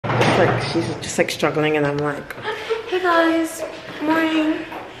she's just like struggling, and I'm like, hey guys, morning.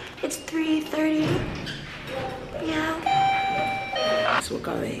 It's 3:30. Yeah. So we're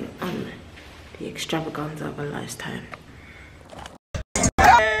going on the extravaganza of a lifetime.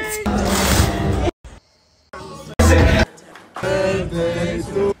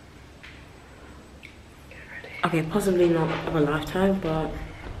 Okay, possibly not of a lifetime, but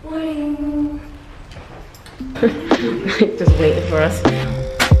morning. Just waiting for us.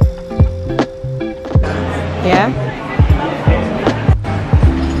 Yeah.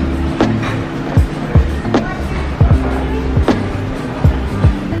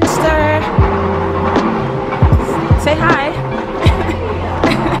 Sister, say hi.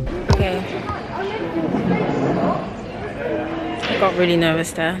 Okay. I got really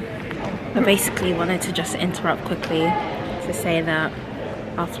nervous there. I basically wanted to just interrupt quickly to say that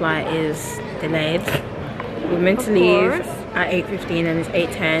our flight is delayed. We're meant to leave at 8:15 and it's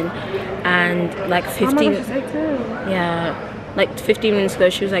 8:10, and like 15 yeah, like 15 minutes ago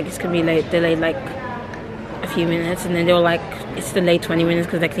she was like it's gonna be delayed like a few minutes, and then they were like it's delayed 20 minutes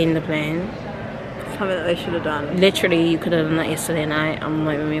because they're cleaning the plane. Something that they should have done. Literally, you could have done that yesterday night. I'm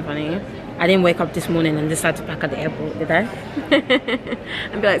like, being funny. I didn't wake up this morning and decide to pack at the airport, did I?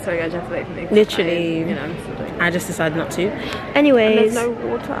 And be like, sorry guys, you have to wait for me. Literally, you know, I'm still doing I just decided not to. Anyways, and there's no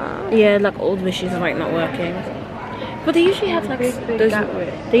water. Yeah, like all the machines are like not working. But they usually have like those.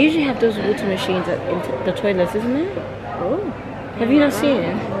 They usually have those water machines in the toilets, isn't it? Oh, have you not seen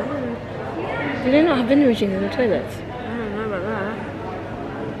it? Do they not have vending machines in the toilets? I don't know about that.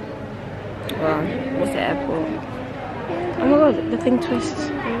 Well, what's the airport? Oh my god, the thing twists.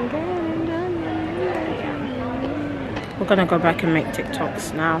 We're gonna go back and make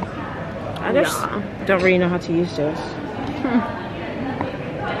TikToks now. I just don't really know how to use this.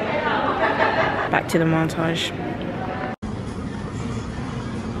 Back to the montage.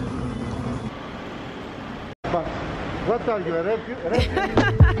 But what are you, a refugee?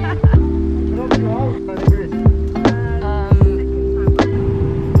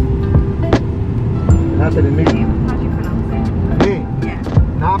 That's an immediate. How do you pronounce it? Me? Yeah.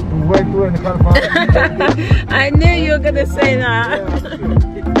 Now, where to in California? I knew you were gonna say that.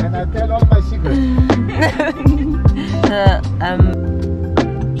 Yeah, and I tell all my secrets.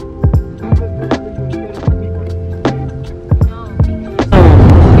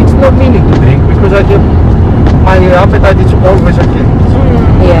 It's not meaning to drink because I just my appetite is always okay.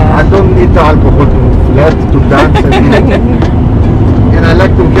 Yeah. I don't need the alcohol to flirt, to dance, and I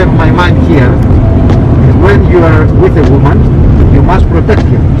like to have my mind here. And when you are with a woman, you must protect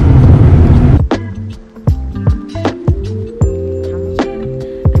her.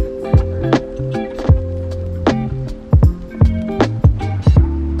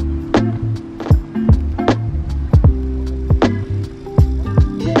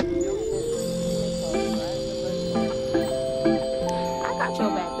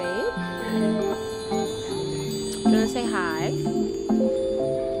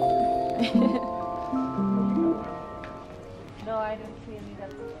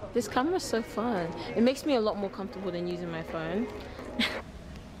 This camera's so fun. It makes me a lot more comfortable than using my phone. I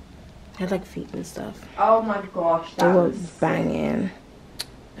had like feet and stuff. Oh my gosh, they were banging.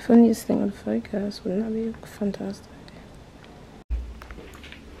 If only this thing would focus, wouldn't that be fantastic?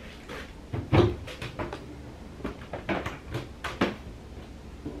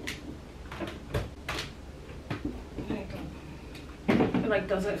 It like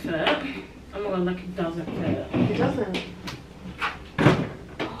doesn't fit. I'm not like it doesn't fit. It doesn't.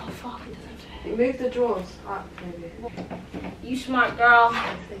 Move the drawers up, maybe. You smart girl.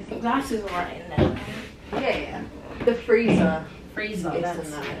 The glasses are right in there. Yeah. The freezer. Freezer. It's That's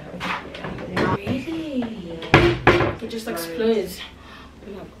in there. Yeah. Really? It just explodes.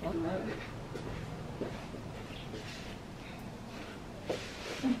 Oh my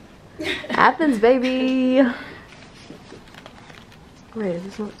god. Athens, baby. Wait, is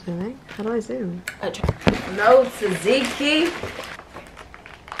this not zooming? How do I zoom? No, tzatziki.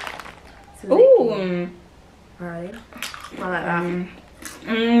 Ooh. Alright. I like that.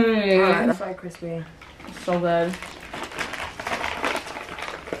 Alright, That's so crispy. so good.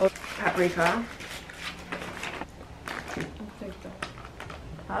 Paprika.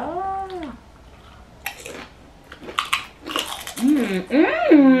 Oh.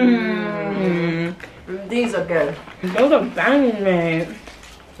 These are good. Those are banging, mate.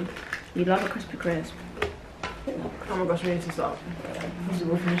 You love a crispy crisp. Oh my gosh, we need to stop.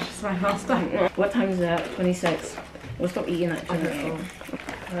 We'll finish this my last time. What time is it? 26. We'll stop eating at 28.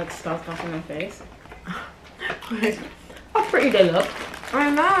 I had stuff off in my face. How pretty they look. I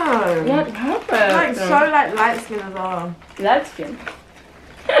know. Like perfect. Like so like light skin as well. Light skin.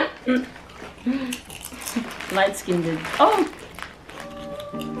 Light skinned. Oh!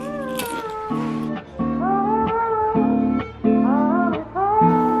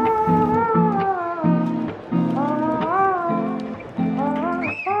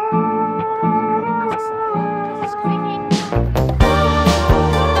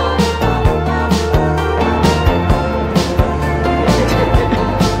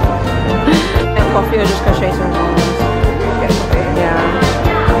 Coffee or just go straight to McDonald's? Get coffee? Yeah.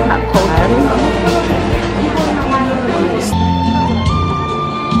 At cold.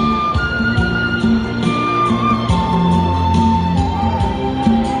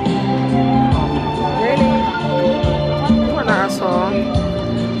 Really? What an asshole.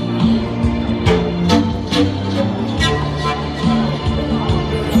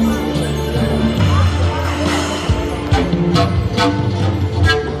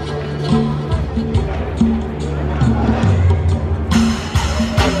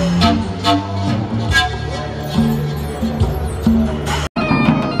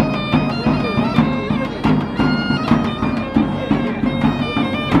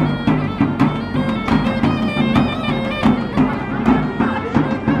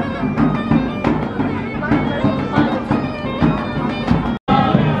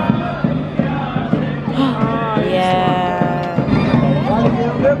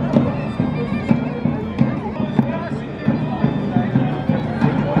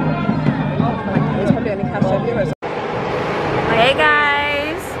 Hey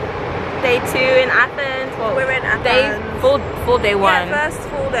guys, day 2 in Athens. Well, we're in Athens. Full day 1. Yeah, first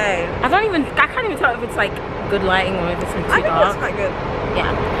full day. I can't even tell if it's like good lighting or if it's too dark. I think it's quite good.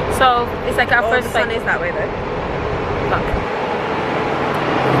 Yeah. So it's like our first. The sun is that way though. Look.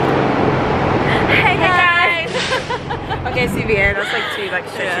 Hey guys. Okay, CBN. That's like too like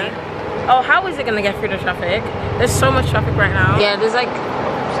shitty. Yeah. Oh, how is it gonna get through the traffic? There's so much traffic right now. Yeah, there's like.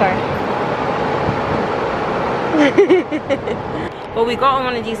 Sorry. Well, we got on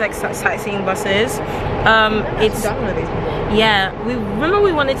one of these like sightseeing buses. It's done one of these before. Yeah,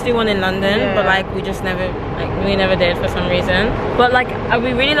 we wanted to do one in London, yeah. But like we never did for some reason. But like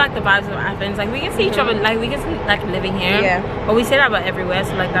we really like the vibes of Athens. Like we can see each other, like we can see like living here. Yeah. But we say that about everywhere,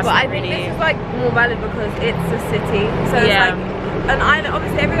 so like that's. But I think this is like more valid because it's a city, so yeah. It's like an island.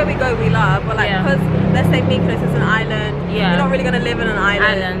 Obviously, everywhere we go, we love. But like because let's say Mykonos is an island, you're not really gonna live in an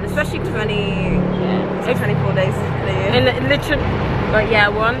island. Especially 24 days in a year. And literally, but yeah,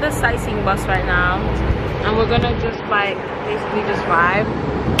 we're on the sightseeing bus right now, and we're gonna just like basically just vibe.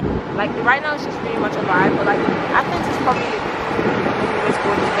 Like right now, it's just pretty much a vibe. But like Athens is probably the most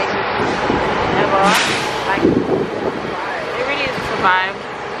gorgeous place ever. Like it really is just a vibe,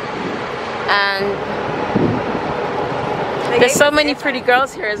 and there's so many pretty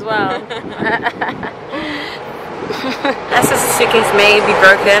girls here as well. Esther's suitcase may be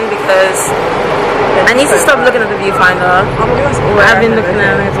broken because I need to stop looking at the viewfinder. I've been looking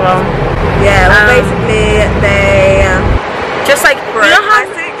at it as well. Yeah, well basically they just like broke my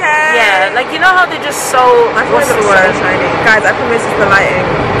suitcase. Yeah, like you know how they're just so what's the word? So guys, I promise it's the lighting.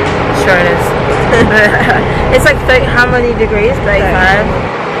 Sure it is. It's like how many degrees? 35.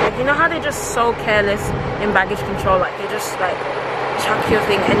 Like, you know how they're just so careless in baggage control? Like they just like chuck your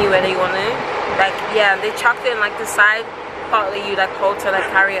thing anywhere they want to. Like yeah, they chucked it in like the side part that you like hold to like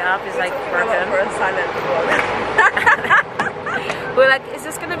carry it up is like broken. For a silent vlog. We're like, is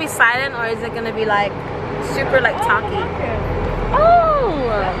this gonna be silent or is it gonna be like super like talky? Oh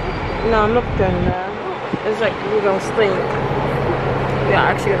no, I'm not going there. It's like we're gonna stink. We are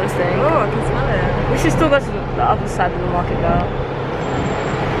actually gonna stink. Oh, I can smell it. We should still go to the other side of the market though.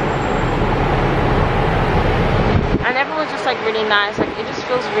 And everyone's just like really nice, like it just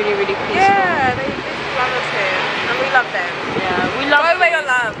feels really peaceful. Yeah, they love us here and we love them. Yeah, we love Go away your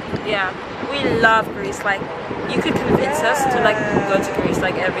love. Yeah, we love Greece. Like you could convince us to like go to Greece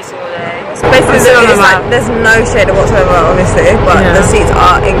like every single day. Basically like, there's no shade whatsoever obviously, but the seats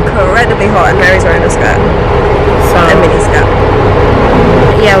are incredibly hot and Mary's wearing a skirt. A mini skirt.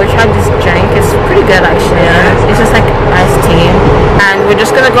 Yeah, we tried this drink. It's pretty good actually. Yeah. It's just like iced tea. And we're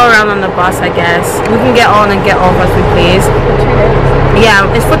just gonna go around on the bus, I guess. We can get on and get off as we please. For 2 days? Yeah,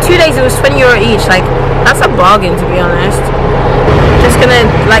 it's for 2 days. It was €20 each. Like, that's a bargain to be honest. Just gonna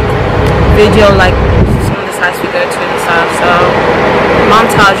like video like some of the sites we go to and stuff. So,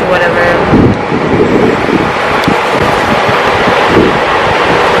 montage or whatever.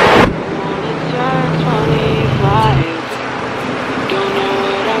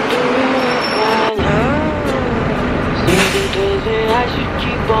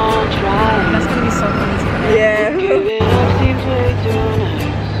 That's gonna be so funny. Yeah.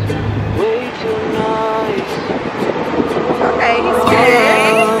 Okay, he's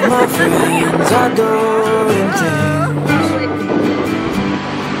good. not doing things.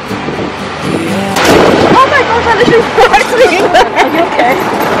 Yeah. Oh my gosh, I literally sparked me. Are you okay?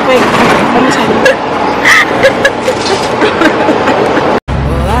 Wait, let me tell you.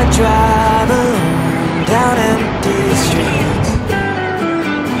 Well, I drive alone down empty streets.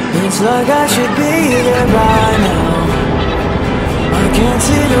 It's like I should be there by now. I can't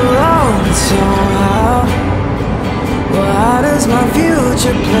see the road somehow. Well, how does my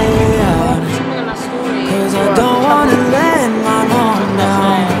future play out? Cause I don't wanna let my mom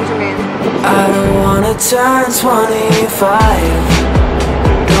down. I don't wanna turn 25.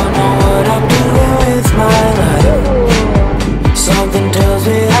 Don't know what I'm doing with my life. Something tells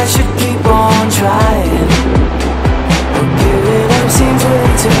me I should keep on trying. But giving up seems way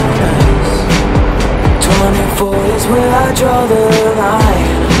too nice. 24 is where I draw the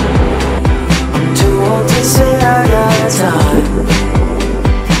line. I'm too old to say I got time,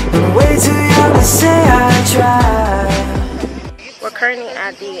 but way too young to say I tried. We're currently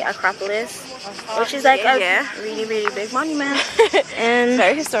at the Acropolis, which is like a really, really big monument. And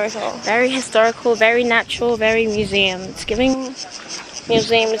very historical. Very historical, very natural, very museum. It's giving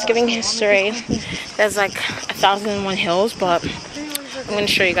museum, it's giving history. There's like 1,001 hills, but I'm going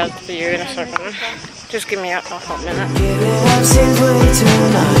to show you guys the view in a second. Just give me a hot minute. Giving up seems way too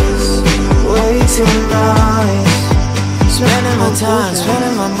nice, way too nice. Spending my time,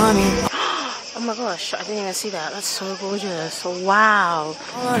 spending my money. Oh my gosh, I didn't even see that. That's so gorgeous. Wow.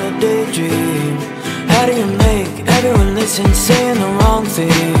 On a daydream. How do you make everyone listen saying the wrong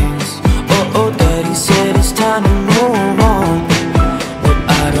things? Oh, daddy said it's time to move on, but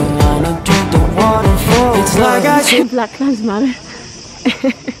I don't wanna drink the waterfall. It's like I should Black Lives Matter.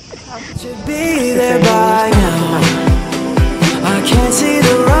 should be there by now. I can't see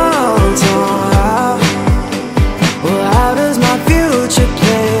the road somehow. Well, how does my future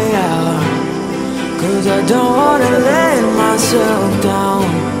play out? Cause I don't wanna let myself down.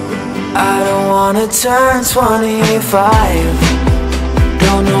 I don't wanna turn 25.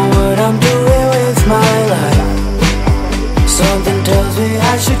 Don't know what I'm doing with my life. Something tells me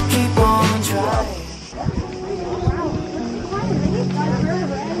I should keep on trying.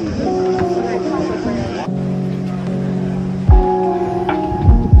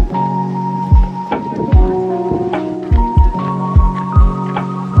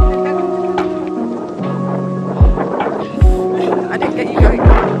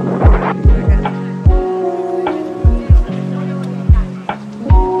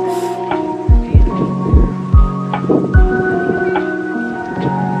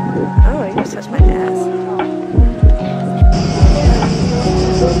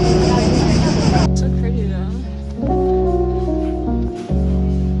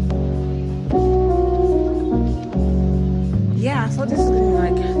 Yeah, I thought this was going to be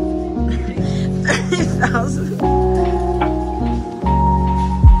like 30,000.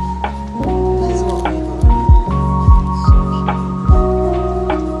 This is what we got.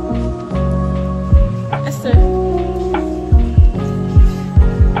 Esther.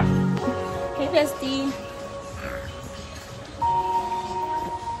 Hey, bestie.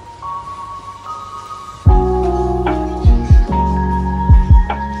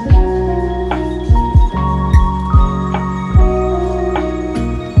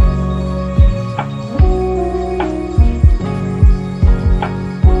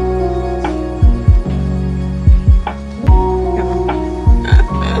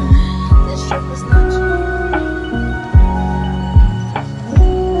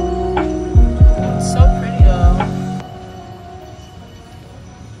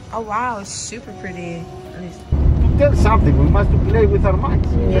 Oh wow, it's super pretty. To tell something, we must play with our minds.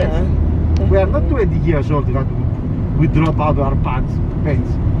 Yeah. We are not 20 years old that we drop out our pants.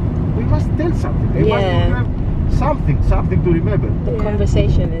 We must tell something. We must have something to remember. The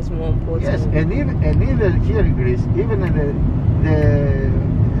conversation is more important. Yes, and even here in Greece, even in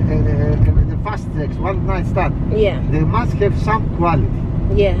the fast sex, one night stand, they must have some quality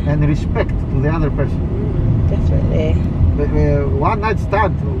and respect to the other person. Definitely. One night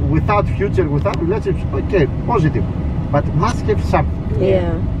stand without future, without relationships, okay, positive, but must have something.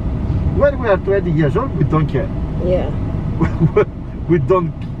 Yeah. When we are 20 years old, we don't care. Yeah. We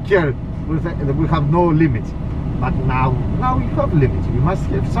don't care. We have no limits. But now we have limits. We must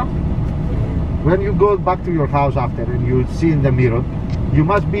have something. When you go back to your house after and you see in the mirror, you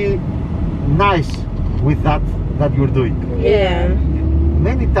must be nice with that you're doing. Yeah.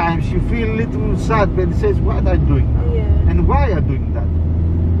 Many times you feel a little sad when it says, what I'm doing now? And why I'm doing that?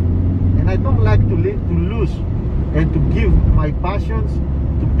 And I don't like to lose and to give my passions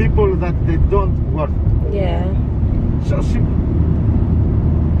to people that they don't worth. Yeah. So simple.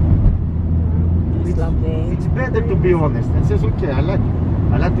 better to be honest and says, okay, I like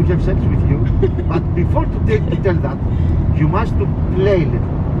to have sex with you, but before to tell that, you must to play a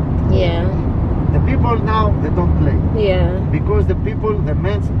little. Yeah. The people now, they don't play. Yeah. Because the people, the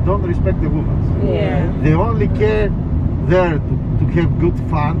men, don't respect the women. Yeah. They only care there to have good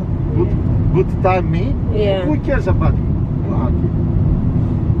fun, good time. Me. Yeah. Who cares about you?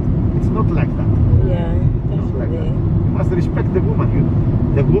 It's not like that. Yeah. Not like that. You must respect the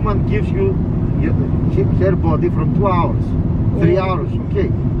woman. The woman gives you her body from 2 hours, 3 hours. Okay.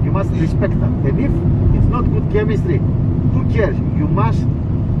 You must respect that. And if it's not good chemistry, who cares? You must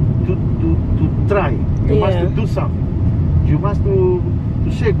to try. You must to do something. You must to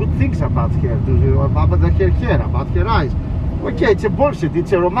say good things about her, about her hair, about her eyes. Okay, it's a bullshit.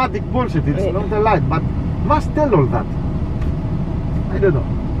 It's a romantic bullshit. It's not a lie, but must tell all that. I don't know.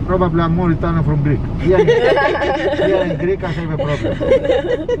 Probably I'm more Italian from Greek. Here in Greek, I have a problem.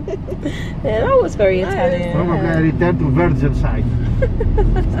 Yeah, that was very Italian. Probably I return to virgin side.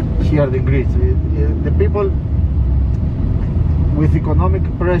 Here in Greece, the people with economic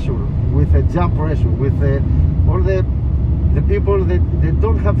pressure, with a job pressure, with all the people that they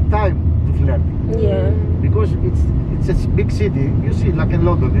don't have time to flirt. Yeah. Because it's a big city. You see, like in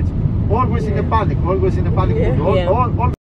London, it's always in a panic, always in a panic. Yeah. All